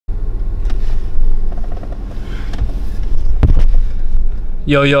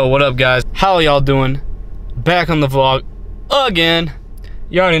Yo, what up guys? How y'all doing? Back on the vlog again.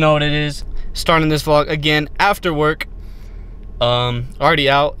 You already know what it is. Starting this vlog again after work. Already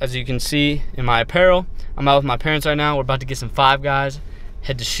out, as you can see in my apparel. I'm out with my parents right now. We're about to get some Five Guys,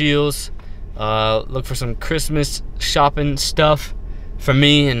 head to Shields, look for some Christmas shopping stuff for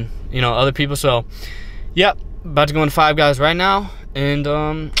me and other people. So yep, about to go into Five Guys right now, and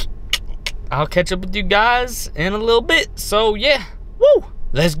I'll catch up with you guys in a little bit. So yeah, woo,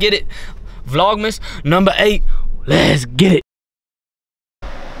 let's get it. Vlogmas number 8, let's get it.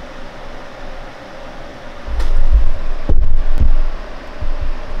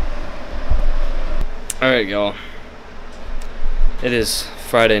 Alright y'all, it is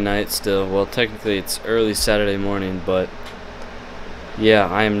Friday night still. Well, technically it's early Saturday morning, but yeah,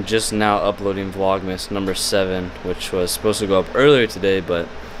 I am just now uploading Vlogmas number 7, which was supposed to go up earlier today, but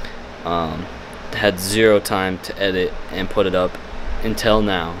had zero time to edit and put it up until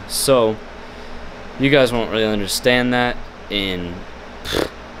now. So you guys won't really understand that in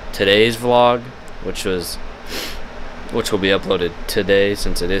today's vlog, which will be uploaded today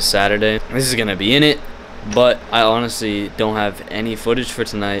since it is Saturday. This is gonna be in it, but I honestly don't have any footage for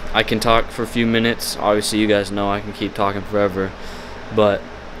tonight. I can talk for a few minutes. Obviously you guys know I can keep talking forever, but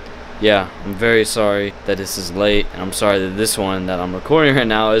yeah, I'm very sorry that this is late, and I'm sorry that this one that I'm recording right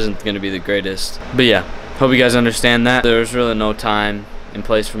now isn't gonna be the greatest. But yeah, hope you guys understand that. There's really no time and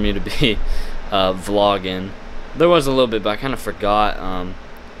place for me to be vlogging. There was a little bit, but I kind of forgot. I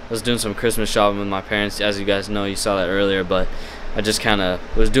was doing some Christmas shopping with my parents, as you guys know. You saw that earlier, but I just kind of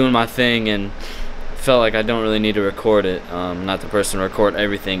was doing my thing and felt like I don't really need to record it. Not the person to record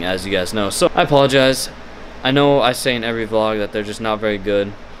everything, as you guys know. So I apologize. I know I say in every vlog that they're just not very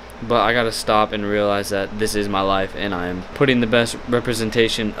good, but I gotta stop and realize that this is my life, and I am putting the best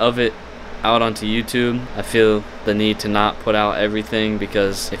representation of it out onto YouTube. I feel the need to not put out everything,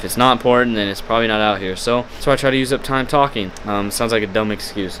 because if it's not important, then it's probably not out here. So I try to use up time talking. Sounds like a dumb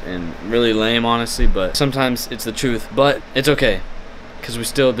excuse and really lame, honestly, but sometimes it's the truth. But it's okay, because we're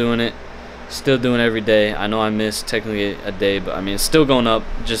still doing it, still doing every day. I know I missed technically a day, but I mean it's still going up,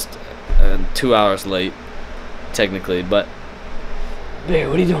 just 2 hours late technically. But Bear,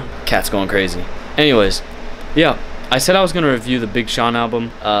 what are you doing? Cat's going crazy. Anyways, yeah, I said I was gonna review the Big Sean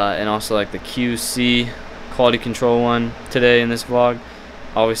album, and also like the QC quality control one today in this vlog.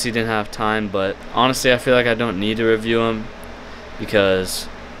 Obviously didn't have time, but honestly I feel like I don't need to review them, because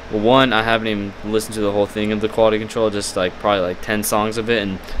well, one, I haven't even listened to the whole thing of the quality control, just like probably like 10 songs of it,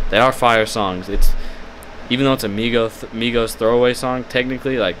 and they are fire songs. It's, even though it's a Migos throwaway song,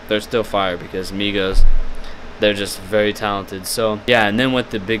 technically like they're still fire, because Migos, they're just very talented. So yeah, and then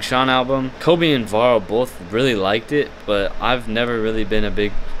with the Big Sean album, Kobe and Varro both really liked it, but I've never really been a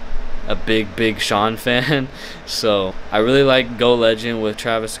big Sean fan. So I really like Go Legend with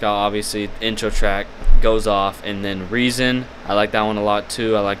Travis Scott, obviously intro track goes off, and then Reason, I like that one a lot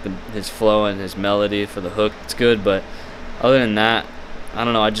too. I like his flow and his melody for the hook, it's good. But other than that, I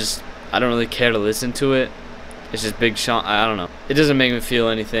don't know, I don't really care to listen to it. It's just Big Sean, I don't know, it doesn't make me feel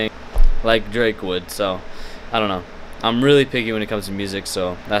anything like Drake would. So I don't know. I'm really picky when it comes to music,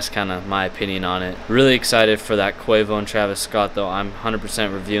 so that's kind of my opinion on it. Really excited for that Quavo and Travis Scott, though. I'm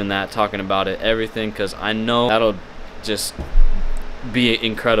 100% reviewing that, talking about it, everything, because I know that'll just be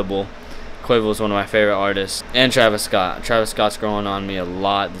incredible. Quavo is one of my favorite artists, and Travis Scott. Travis Scott's growing on me a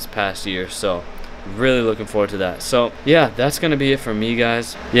lot this past year, so really looking forward to that. So yeah, that's gonna be it for me,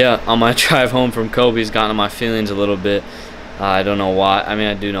 guys. Yeah, on my drive home from Kobe's, gotten on my feelings a little bit. I don't know why. I mean,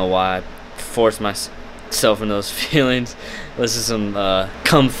 I do know why. I forced myself in those feelings. This is some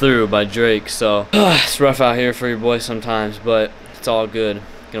Come Through by Drake. So it's rough out here for your boy sometimes, but it's all good.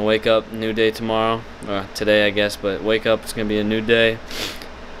 Gonna wake up, new day tomorrow, or today I guess, but wake up, it's gonna be a new day.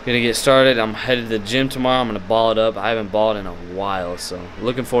 Gonna get started. I'm headed to the gym tomorrow. I'm gonna ball it up. I haven't balled in a while, so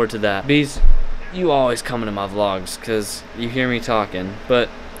looking forward to that. Bees, you always come into my vlogs because you hear me talking, but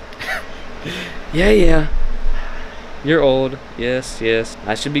yeah, you're old. Yes,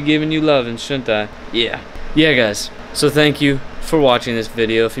 I should be giving you loving, shouldn't I? Yeah guys, so thank you for watching this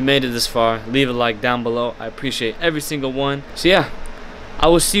video. If you made it this far, leave a like down below. I appreciate every single one. So yeah, I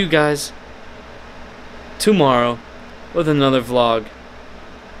will see you guys tomorrow with another vlog.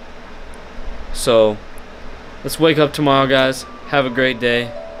 So let's wake up tomorrow, guys. Have a great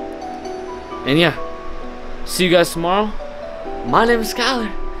day, and yeah, see you guys tomorrow. My name is Skyler,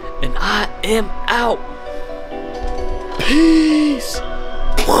 and I am out. Peace.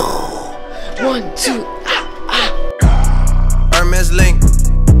 1, 2. Hermes link,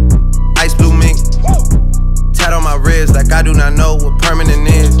 ice blue mink, tat on my wrist like I do not know what permanent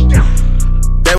is.